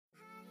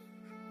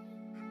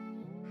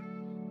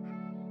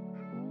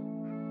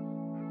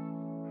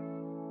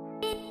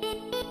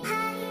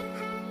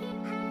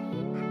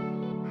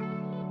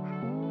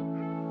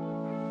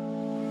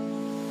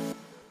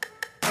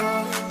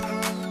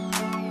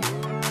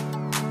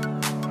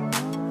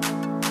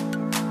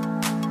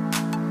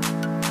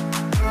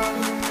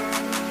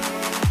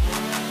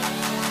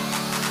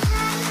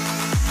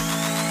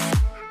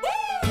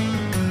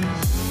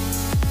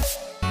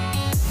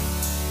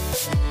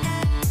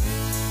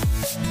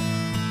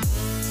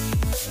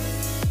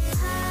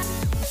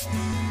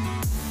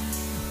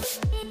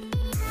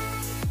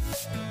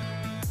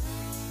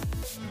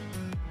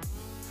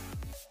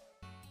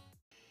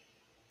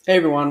Hey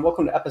everyone,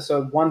 welcome to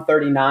episode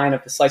 139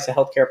 of the Slice of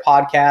Healthcare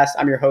podcast.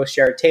 I'm your host,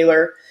 Jared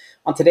Taylor.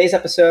 On today's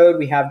episode,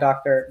 we have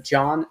Dr.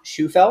 John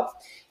Shufelt,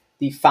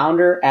 the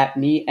founder at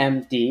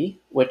MeMD,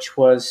 which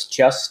was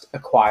just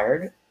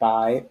acquired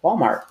by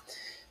Walmart.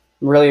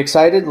 I'm really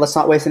excited. Let's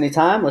not waste any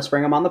time. Let's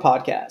bring him on the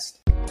podcast.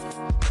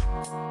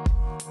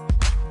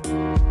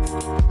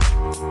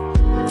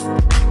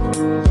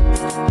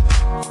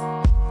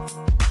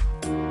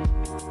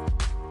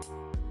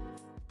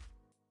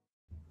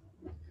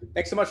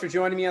 Thanks so much for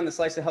joining me on the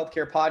Slice of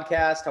Healthcare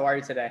podcast. How are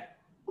you today?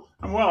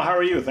 I'm well. How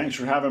are you? Thanks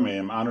for having me.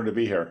 I'm honored to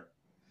be here.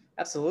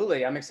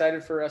 Absolutely. I'm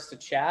excited for us to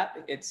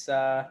chat. It's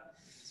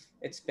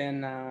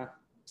been,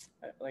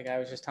 like I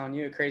was just telling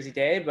you, a crazy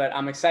day, but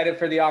I'm excited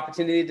for the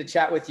opportunity to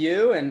chat with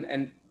you.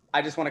 And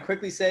I just want to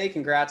quickly say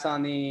congrats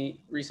on the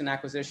recent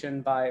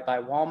acquisition by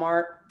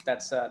Walmart.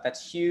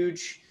 That's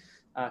huge.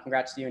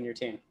 Congrats to you and your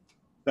team.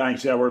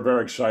 Thanks. Yeah, we're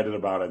very excited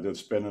about it.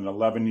 It's been an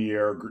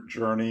 11-year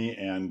journey,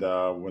 and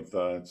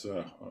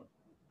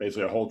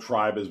basically a whole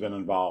tribe has been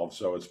involved.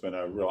 So it's been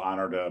a real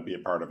honor to be a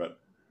part of it.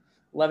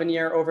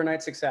 11-year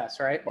overnight success,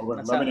 right?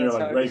 11-year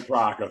like Ray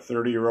Kroc, a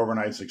 30-year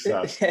overnight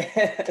success.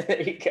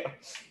 There you go.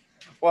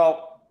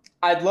 Well,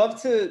 I'd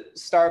love to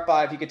start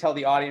by, if you could tell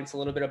the audience a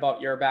little bit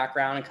about your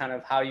background and kind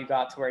of how you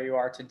got to where you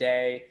are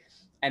today.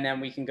 And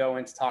then we can go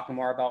into talking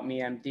more about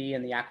MeMD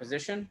and the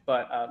acquisition,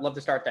 but I'd love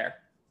to start there.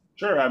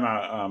 Sure.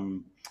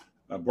 I'm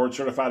a board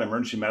certified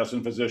emergency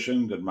medicine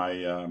physician, did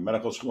my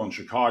medical school in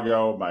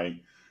Chicago, my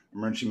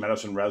emergency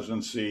medicine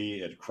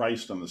residency at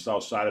Christ on the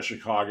south side of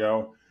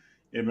Chicago.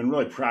 I've been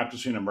really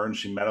practicing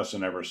emergency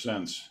medicine ever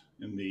since.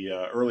 In the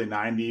early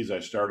 90s, I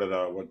started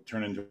what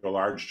turned into a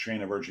large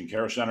chain of urgent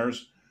care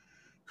centers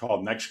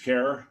called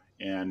NextCare,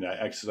 and I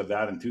exited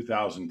that in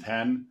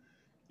 2010.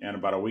 And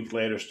about a week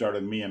later,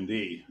 started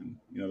MeMD.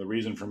 The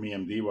reason for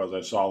MeMD was I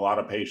saw a lot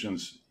of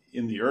patients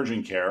in the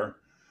urgent care,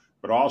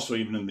 but also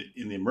even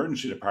in the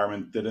emergency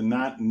department that did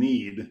not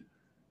need,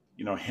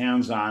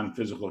 hands-on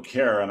physical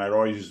care. And I'd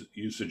always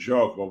used to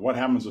joke, well, what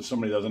happens if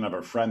somebody doesn't have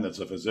a friend that's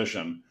a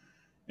physician?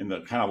 And the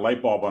kind of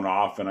light bulb went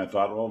off, and I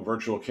thought, well,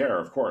 virtual care,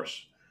 of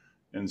course.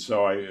 And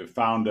so I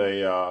found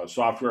a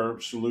software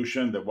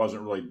solution that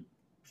wasn't really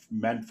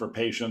meant for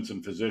patients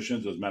and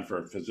physicians. It was meant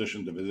for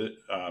physician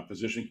to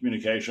physician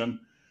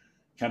communication.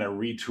 Kind of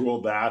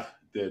retooled that,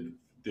 did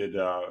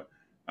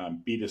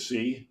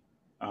B2C.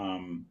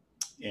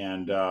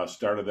 And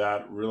started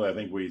that. Really, I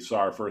think we saw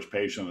our first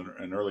patient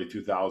in early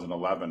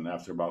 2011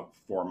 after about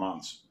 4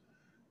 months.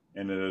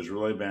 And it has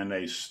really been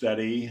a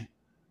steady,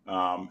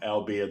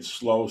 albeit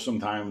slow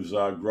sometimes,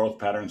 growth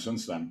pattern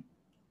since then.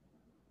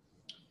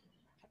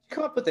 How'd you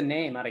come up with the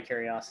name, out of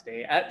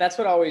curiosity? That's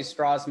what always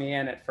draws me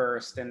in at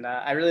first. And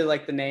I really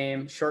like the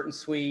name, short and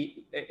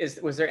sweet.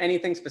 Was there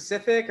anything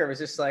specific, or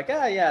was it just like,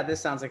 yeah, this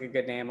sounds like a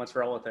good name, let's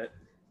roll with it?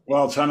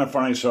 Well, it's kind of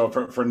funny. So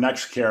for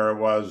NextCare, it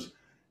was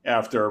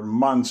after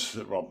months,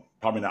 well,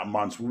 probably not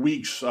months,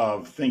 weeks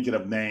of thinking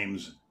of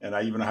names. And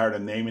I even hired a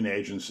naming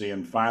agency.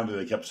 And finally,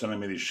 they kept sending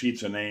me these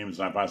sheets of names.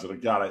 And I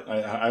said, God,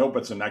 I hope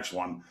it's the next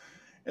one.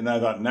 And then I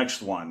thought,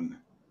 next one,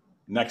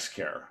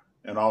 NextCare.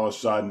 And all of a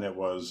sudden, it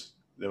was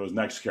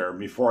NextCare.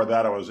 Before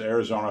that, it was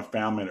Arizona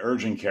Family and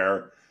Urgent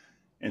Care.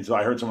 And so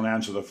I heard someone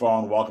answer the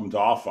phone, welcome to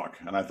Allfuck.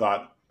 And I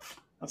thought,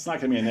 that's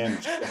not going to be a name.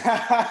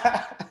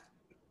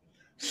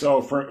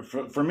 So for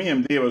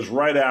MeMD, it was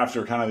right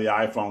after kind of the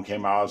iPhone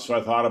came out. So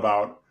I thought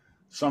about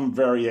some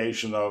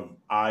variation of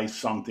I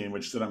something,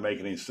 which didn't make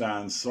any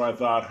sense. So I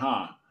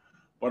thought,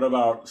 what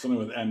about something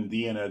with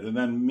MD in it? And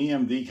then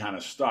MeMD kind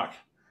of stuck.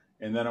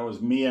 And then it was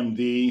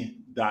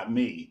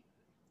MeMD.me.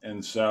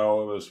 And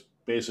so it was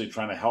basically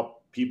trying to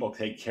help people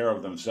take care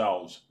of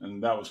themselves.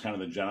 And that was kind of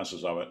the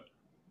genesis of it.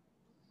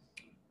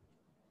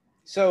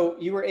 So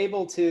you were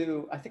able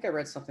to, I think I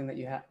read something that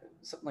you had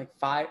something like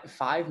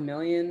 5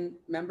 million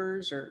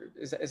members, or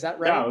is that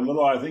right?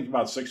 Yeah, I think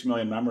about 6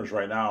 million members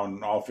right now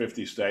in all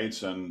 50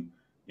 states, and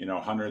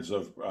hundreds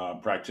of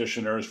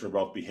practitioners for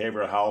both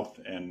behavioral health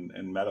and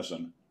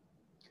medicine.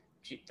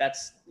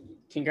 That's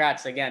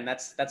congrats again.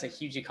 That's a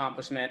huge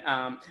accomplishment.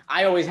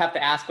 I always have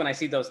to ask when I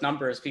see those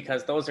numbers,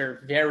 because those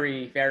are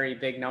very, very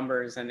big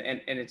numbers, and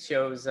it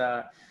shows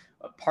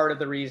part of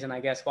the reason, I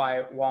guess,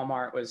 why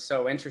Walmart was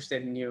so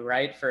interested in you,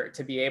 right?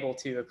 To be able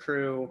to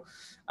accrue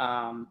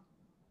that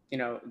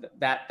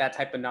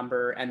type of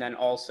number, and then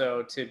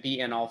also to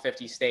be in all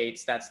 50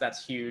 states.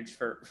 That's huge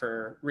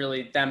for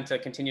really them to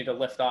continue to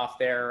lift off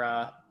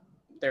their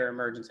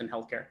emergence in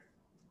healthcare.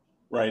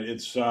 Right.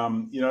 It's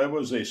it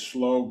was a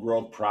slow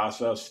growth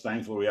process.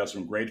 Thankfully, we have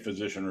some great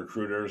physician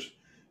recruiters.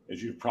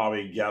 As you've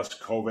probably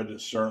guessed, COVID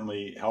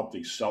certainly helped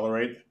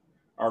accelerate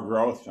our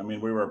growth. I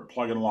mean, we were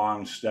plugging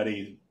along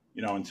steady,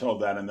 until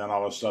then, and then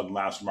all of a sudden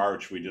last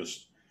March we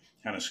just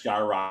kind of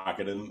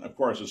skyrocketed. And of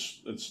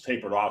course, it's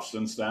tapered off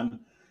since then.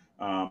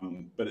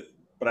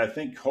 But I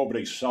think COVID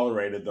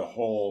accelerated the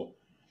whole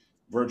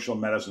virtual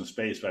medicine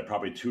space by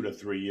probably 2 to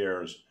 3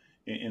 years.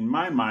 In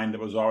my mind, it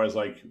was always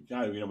like,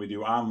 God, we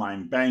do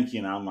online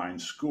banking, online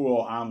school,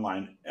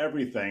 online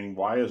everything.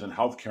 Why isn't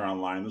healthcare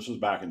online? This was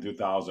back in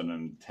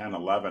 2010,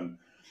 11.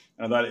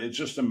 And I thought it's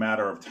just a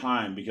matter of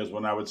time, because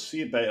when I would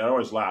see it, I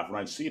always laugh. When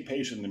I'd see a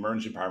patient in the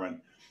emergency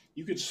department,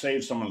 you could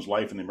save someone's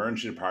life in the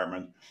emergency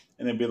department,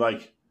 and they'd be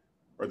like,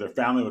 or their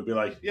family would be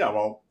like, yeah,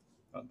 well,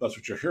 that's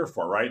what you're here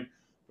for, right?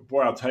 But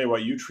boy, I'll tell you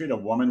what, you treat a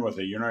woman with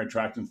a urinary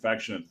tract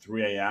infection at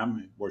 3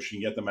 a.m., where she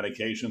can get the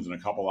medications in a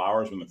couple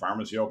hours when the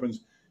pharmacy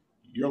opens,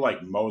 you're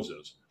like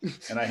Moses.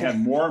 And I had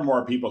more and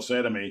more people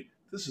say to me,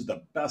 this is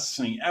the best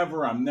thing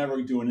ever. I'm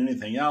never doing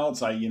anything else.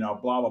 Blah,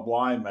 blah,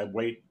 blah. And I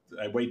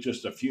wait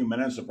just a few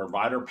minutes, a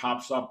provider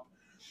pops up.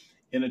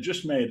 And it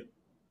just made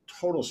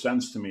total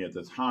sense to me at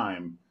the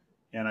time.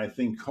 And I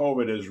think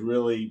COVID has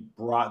really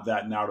brought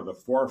that now to the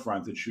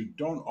forefront, that you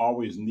don't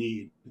always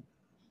need,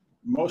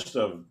 most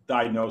of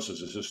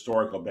diagnosis is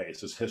historical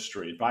based, it's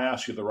history. If I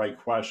ask you the right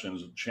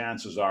questions,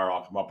 chances are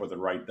I'll come up with the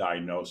right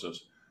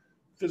diagnosis.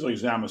 Physical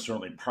exam is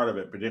certainly part of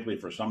it, particularly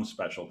for some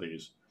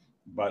specialties.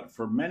 But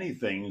for many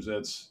things,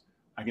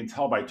 I can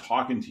tell by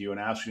talking to you and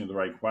asking you the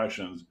right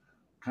questions,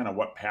 kind of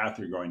what path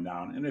you're going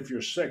down. And if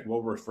you're sick,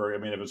 we'll refer you.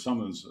 I mean, if it's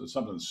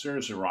something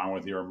seriously wrong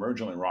with you or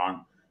emergently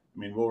wrong, I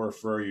mean, we'll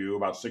refer you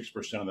about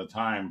 6% of the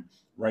time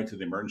right to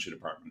the emergency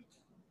department.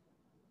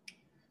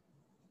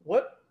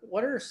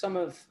 What are some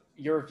of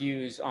your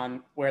views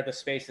on where the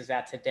space is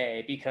at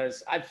today?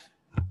 Because I've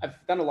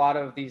done a lot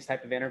of these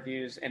type of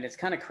interviews, and it's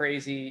kind of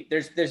crazy.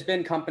 There's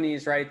been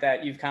companies, right,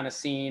 that you've kind of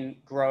seen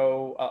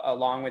grow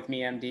along with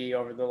MeMD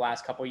over the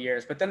last couple of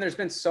years, but then there's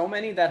been so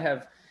many that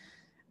have,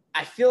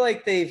 I feel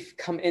like they've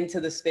come into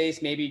the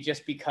space maybe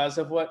just because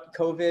of what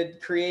COVID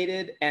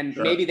created, and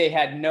Sure. maybe they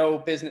had no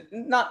business,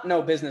 not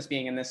no business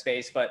being in this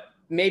space, but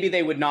maybe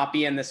they would not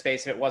be in this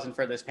space if it wasn't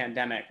for this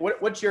pandemic.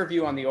 What's your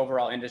view on the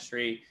overall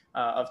industry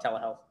of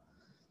telehealth?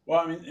 Well,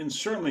 I mean, and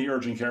certainly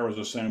urgent care was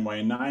the same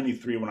way. In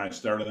 '93, when I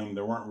started them,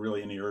 there weren't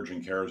really any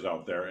urgent cares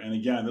out there. And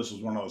again, this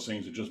was one of those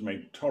things that just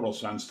made total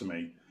sense to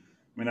me.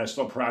 I mean, I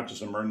still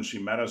practice emergency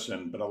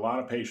medicine, but a lot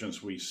of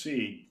patients we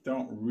see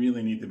don't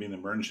really need to be in the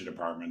emergency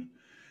department.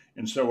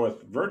 And so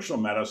with virtual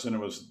medicine, it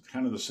was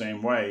kind of the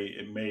same way.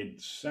 It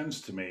made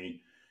sense to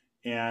me.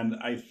 And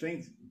I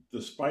think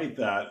despite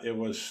that, it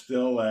was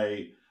still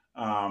a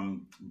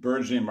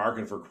burgeoning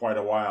market for quite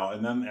a while.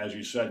 And then, as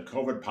you said,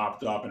 COVID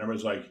popped up, and it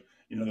was like,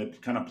 they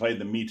kind of played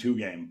the Me Too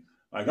game.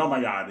 Like, oh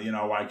my God,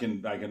 I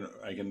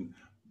can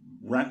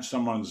rent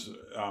someone's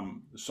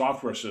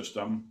software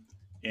system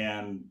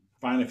and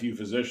find a few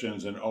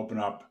physicians and open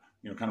up,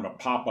 kind of a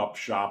pop-up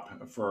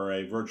shop for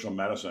a virtual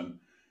medicine.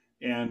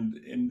 And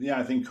yeah,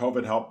 I think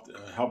COVID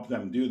helped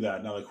them do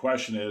that. Now the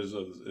question is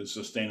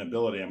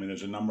sustainability. I mean,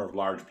 there's a number of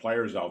large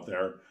players out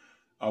there,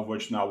 of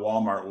which now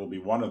Walmart will be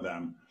one of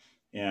them,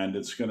 and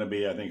it's going to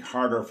be, I think,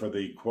 harder for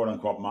the quote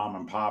unquote mom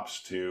and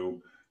pops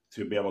to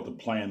be able to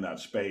play in that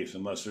space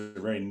unless they're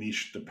very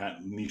niche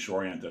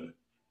oriented.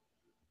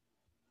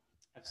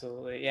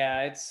 Absolutely.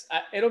 Yeah,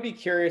 it'll be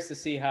curious to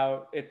see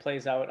how it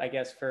plays out, I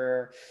guess,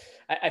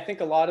 I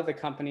think a lot of the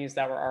companies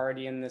that were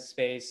already in this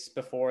space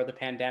before the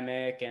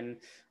pandemic and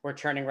were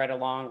churning right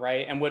along,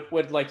 right? And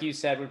would, like you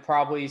said, would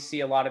probably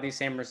see a lot of these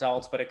same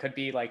results, but it could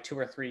be like 2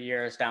 or 3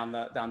 years down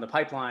the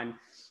pipeline.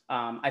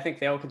 I think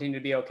they'll continue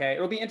to be okay.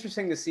 It'll be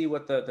interesting to see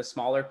what the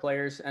smaller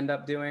players end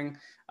up doing,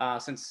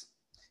 since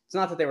it's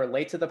not that they were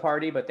late to the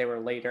party, but they were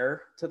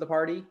later to the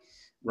party.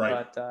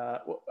 Right.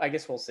 But I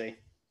guess we'll see.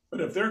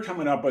 But if they're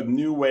coming up with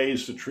new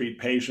ways to treat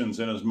patients,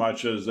 in as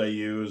much as they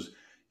use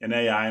an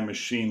AI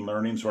machine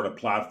learning sort of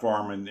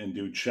platform and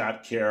do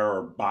chat care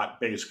or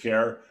bot-based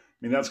care, I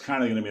mean, that's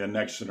kind of going to be the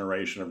next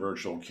generation of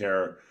virtual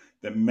care,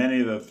 that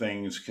many of the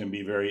things can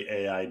be very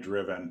AI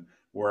driven,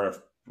 where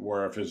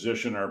a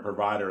physician or a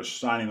provider is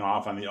signing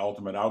off on the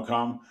ultimate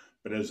outcome,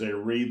 but as they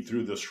read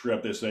through the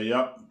script, they say,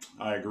 yep,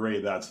 I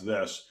agree, that's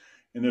this.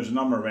 And there's a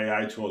number of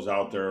AI tools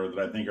out there that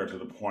I think are to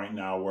the point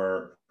now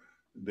where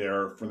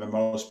they're, for the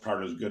most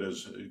part, as good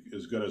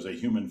as a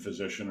human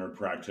physician or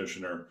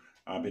practitioner,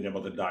 being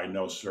able to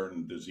diagnose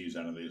certain disease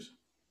entities.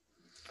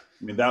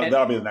 I mean,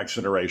 that'll be the next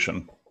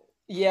iteration.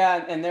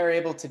 Yeah, and they're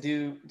able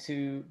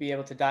to be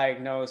able to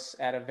diagnose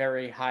at a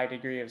very high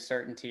degree of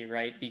certainty,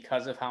 right?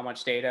 Because of how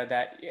much data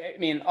that, I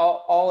mean,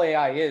 all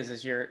AI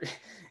is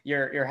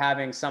you're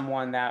having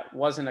someone that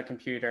wasn't a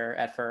computer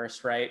at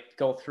first, right?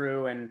 Go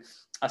through, and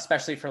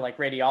especially for like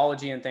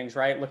radiology and things,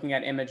 right? Looking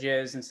at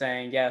images and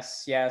saying,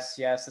 yes, yes,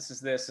 yes, this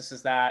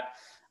is that.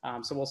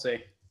 So we'll see.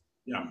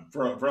 Yeah,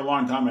 for a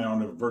long time, I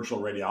owned a virtual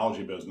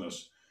radiology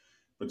business,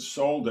 but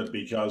sold it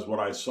because what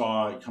I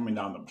saw coming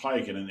down the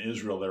pike, and in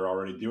Israel, they're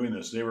already doing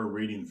this. They were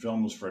reading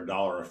films for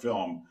 $1 a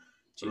film,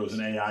 but it was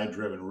an AI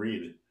driven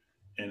read.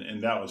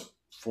 And that was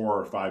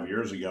 4 or 5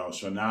 years ago.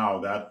 So now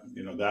that,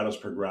 that has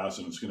progressed,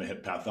 and it's going to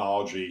hit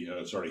pathology.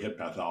 It's already hit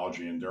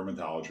pathology and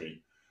dermatology,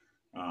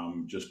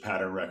 just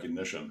pattern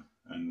recognition.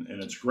 And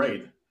it's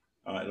great.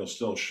 It'll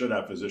still should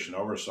have physician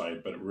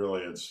oversight, but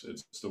really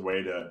it's the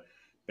way to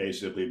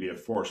basically be a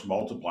force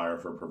multiplier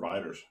for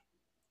providers.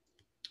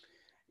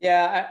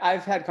 Yeah,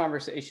 I've had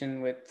conversation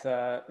with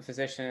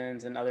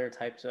physicians and other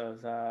types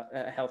of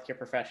healthcare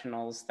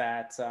professionals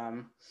that,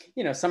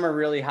 some are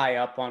really high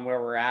up on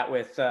where we're at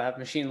with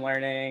machine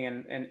learning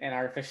and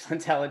artificial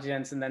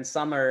intelligence. And then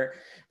some are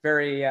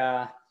very,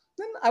 I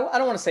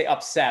don't want to say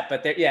upset,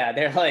 but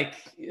they're like,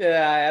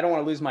 I don't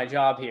want to lose my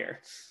job here.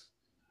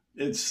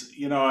 It's,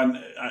 and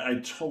I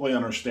totally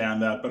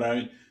understand that, but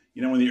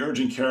when the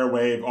urgent care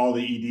wave, all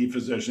the ED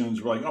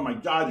physicians were like, oh my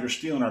God, you're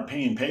stealing our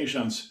paying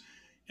patients.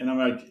 And I'm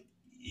like,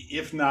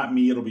 if not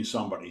me, it'll be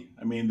somebody.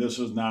 I mean, this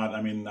is not,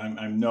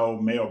 I'm no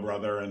Mayo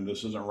brother, and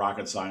this isn't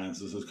rocket science.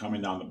 This is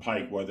coming down the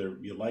pike, whether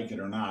you like it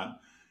or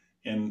not.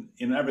 And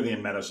in everything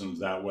in medicine is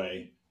that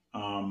way.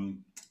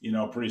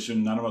 Pretty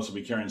soon none of us will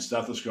be carrying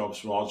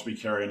stethoscopes. We'll all just be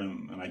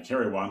carrying, and I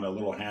carry one, a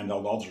little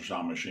handheld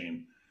ultrasound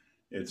machine.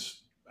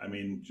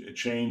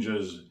 Change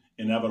is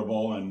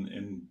inevitable,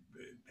 and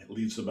it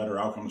leads to better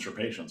outcomes for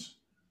patients.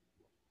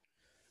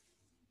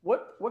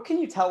 What can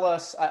you tell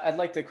us? I'd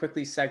like to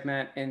quickly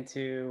segment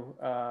into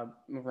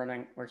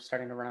we're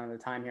starting to run out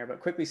of time here, but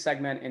quickly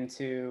segment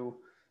into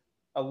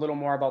a little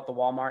more about the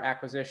Walmart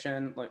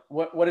acquisition. Like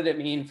what did it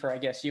mean for, I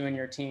guess, you and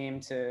your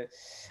team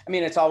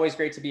it's always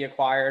great to be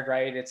acquired,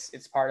 right?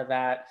 It's part of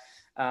that,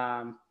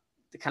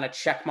 the kind of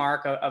check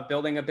mark of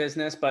building a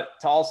business, but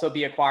to also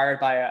be acquired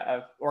by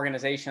a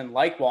organization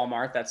like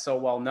Walmart that's so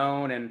well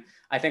known, and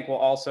I think we'll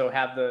also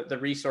have the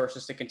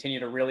resources to continue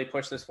to really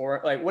push this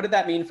forward. Like, what did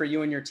that mean for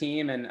you and your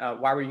team, and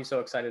why were you so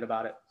excited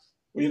about it?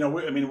 We're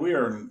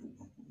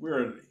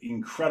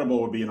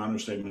incredible, would be an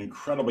understatement,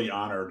 incredibly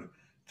honored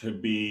to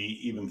be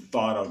even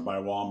thought of by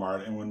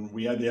Walmart. And when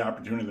we had the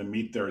opportunity to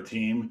meet their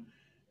team,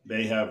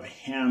 they have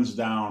hands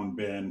down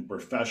been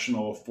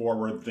professional,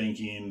 forward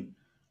thinking,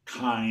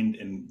 kind,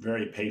 and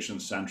very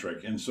patient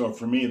centric. And so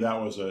for me, that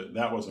was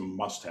a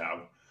must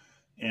have.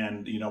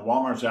 And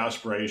Walmart's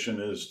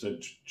aspiration is to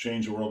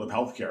change the world of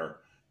healthcare.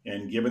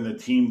 And given the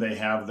team they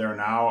have there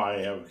now,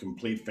 I have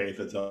complete faith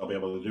that they'll be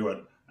able to do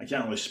it. I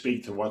can't really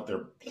speak to what their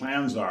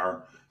plans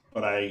are,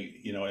 but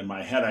in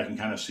my head, I can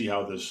kind of see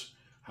how this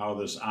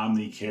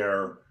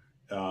OmniCare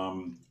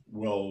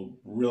will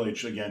really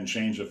again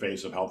change the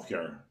face of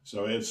healthcare.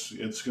 So it's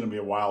going to be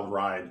a wild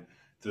ride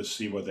to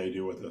see what they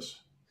do with this.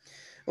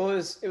 Well,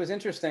 it was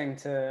interesting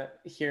to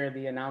hear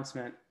the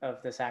announcement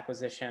of this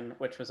acquisition,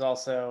 which was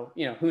also,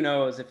 who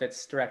knows if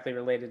it's directly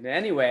related in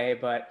any way,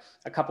 but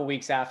a couple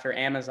weeks after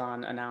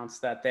Amazon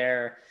announced that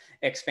they're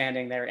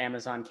expanding their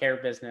Amazon Care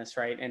business,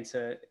 right,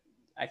 into,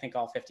 I think,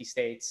 all 50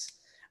 states.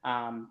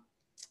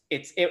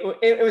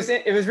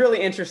 It was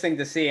really interesting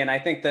to see, and I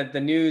think that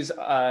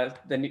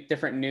the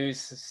different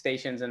news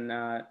stations and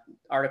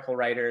article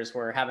writers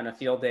were having a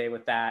field day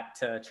with that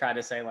to try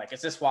to say, like,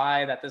 is this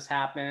why that this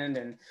happened,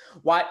 and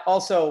why?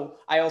 Also,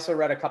 I also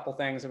read a couple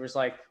things. It was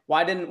like,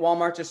 why didn't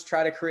Walmart just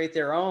try to create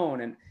their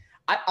own? And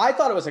I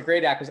thought it was a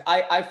great acquisition.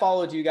 I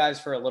followed you guys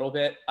for a little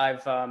bit.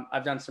 I've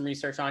done some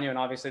research on you, and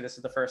obviously this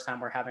is the first time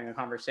we're having a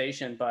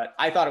conversation. But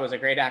I thought it was a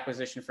great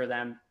acquisition for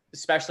them,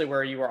 especially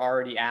where you were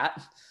already at.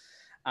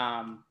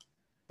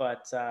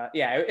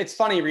 It's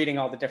funny reading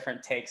all the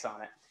different takes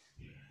on it.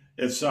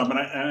 It's and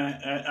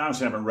I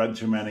honestly haven't read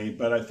too many,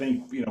 but I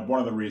think one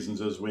of the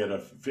reasons is we had a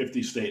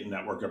 50 state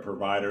network of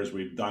providers.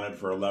 We've done it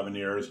for 11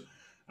 years.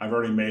 I've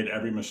already made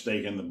every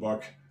mistake in the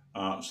book,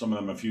 some of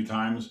them a few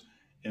times,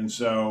 and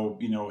so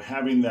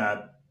having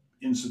that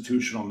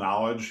institutional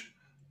knowledge,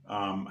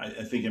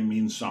 I think it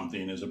means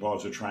something as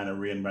opposed to trying to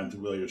reinvent the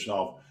wheel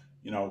yourself.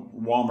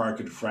 Walmart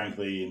could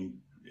frankly,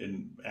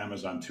 in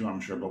Amazon too, I'm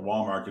sure, but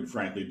Walmart could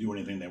frankly do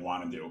anything they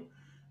want to do.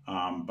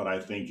 But I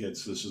think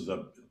this is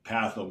the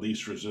path of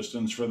least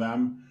resistance for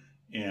them.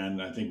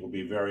 And I think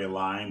we are very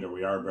aligned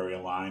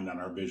on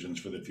our visions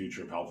for the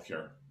future of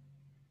healthcare.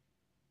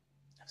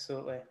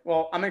 Absolutely.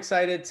 Well, I'm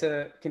excited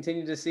to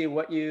continue to see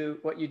what you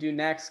do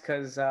next,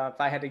 because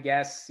if I had to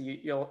guess,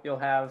 you'll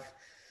have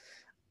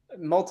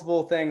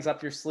multiple things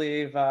up your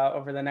sleeve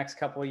over the next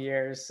couple of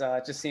years.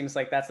 It just seems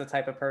like that's the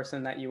type of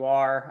person that you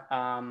are.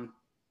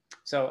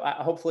 So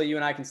hopefully you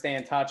and I can stay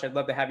in touch. I'd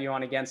love to have you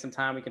on again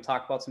sometime. We can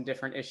talk about some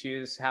different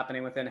issues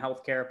happening within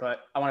healthcare,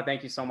 but I want to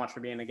thank you so much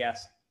for being a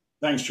guest.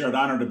 Thanks, Jared.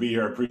 Honored to be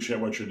here. Appreciate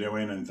what you're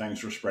doing, and thanks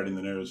for spreading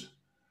the news.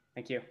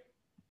 Thank you.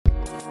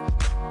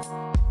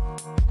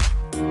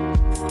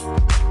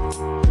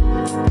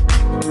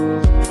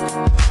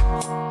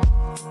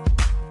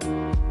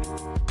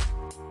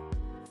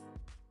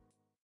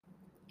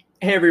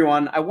 Hey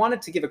everyone, I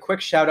wanted to give a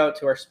quick shout out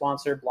to our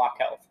sponsor, Block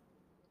Health.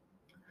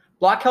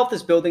 Block Health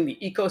is building the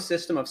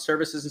ecosystem of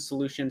services and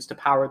solutions to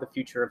power the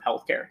future of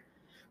healthcare.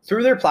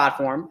 Through their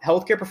platform,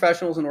 healthcare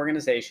professionals and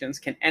organizations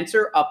can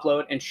enter,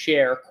 upload, and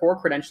share core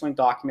credentialing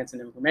documents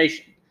and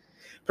information.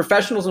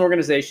 Professionals and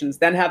organizations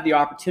then have the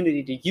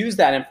opportunity to use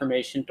that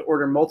information to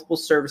order multiple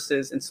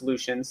services and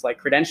solutions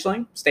like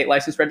credentialing, state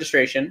license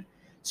registration,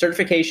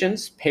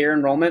 certifications, payer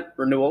enrollment,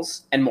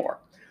 renewals, and more.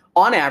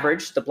 On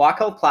average, the Block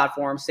Health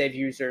platform saves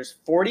users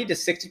 40 to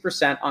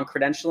 60% on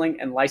credentialing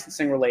and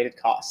licensing related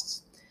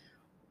costs.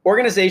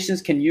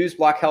 Organizations can use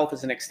Block Health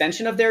as an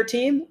extension of their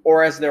team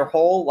or as their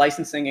whole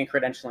licensing and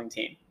credentialing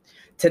team.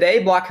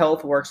 Today, Block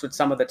Health works with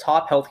some of the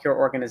top healthcare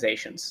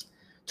organizations.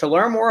 To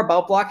learn more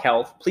about Block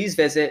Health, please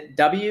visit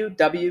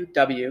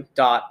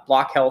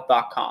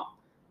www.blockhealth.com.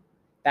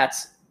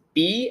 That's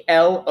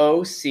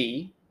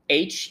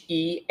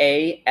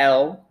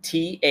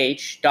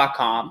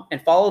BLOCHEALTH.com,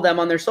 and follow them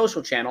on their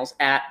social channels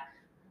at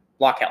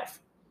Block Health.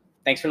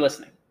 Thanks for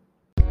listening.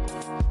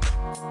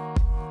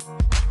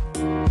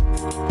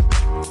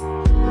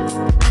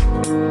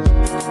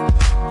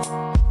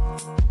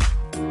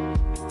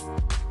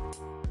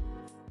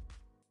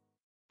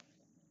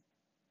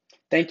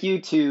 Thank you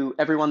to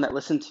everyone that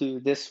listened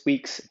to this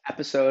week's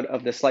episode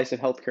of the Slice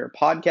of Healthcare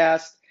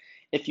podcast.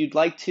 If you'd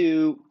like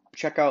to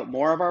check out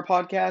more of our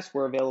podcasts,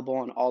 we're available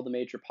on all the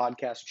major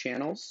podcast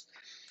channels.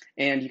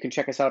 And you can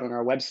check us out on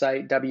our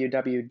website,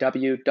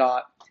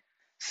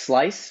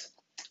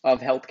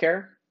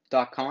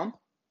 www.sliceofhealthcare.com.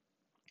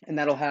 And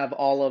that'll have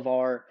all of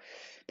our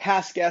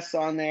past guests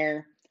on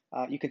there.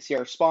 You can see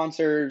our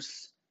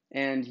sponsors,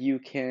 and you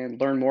can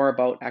learn more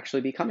about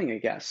actually becoming a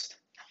guest.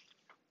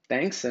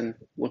 Thanks, and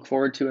look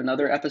forward to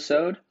another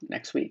episode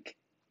next week.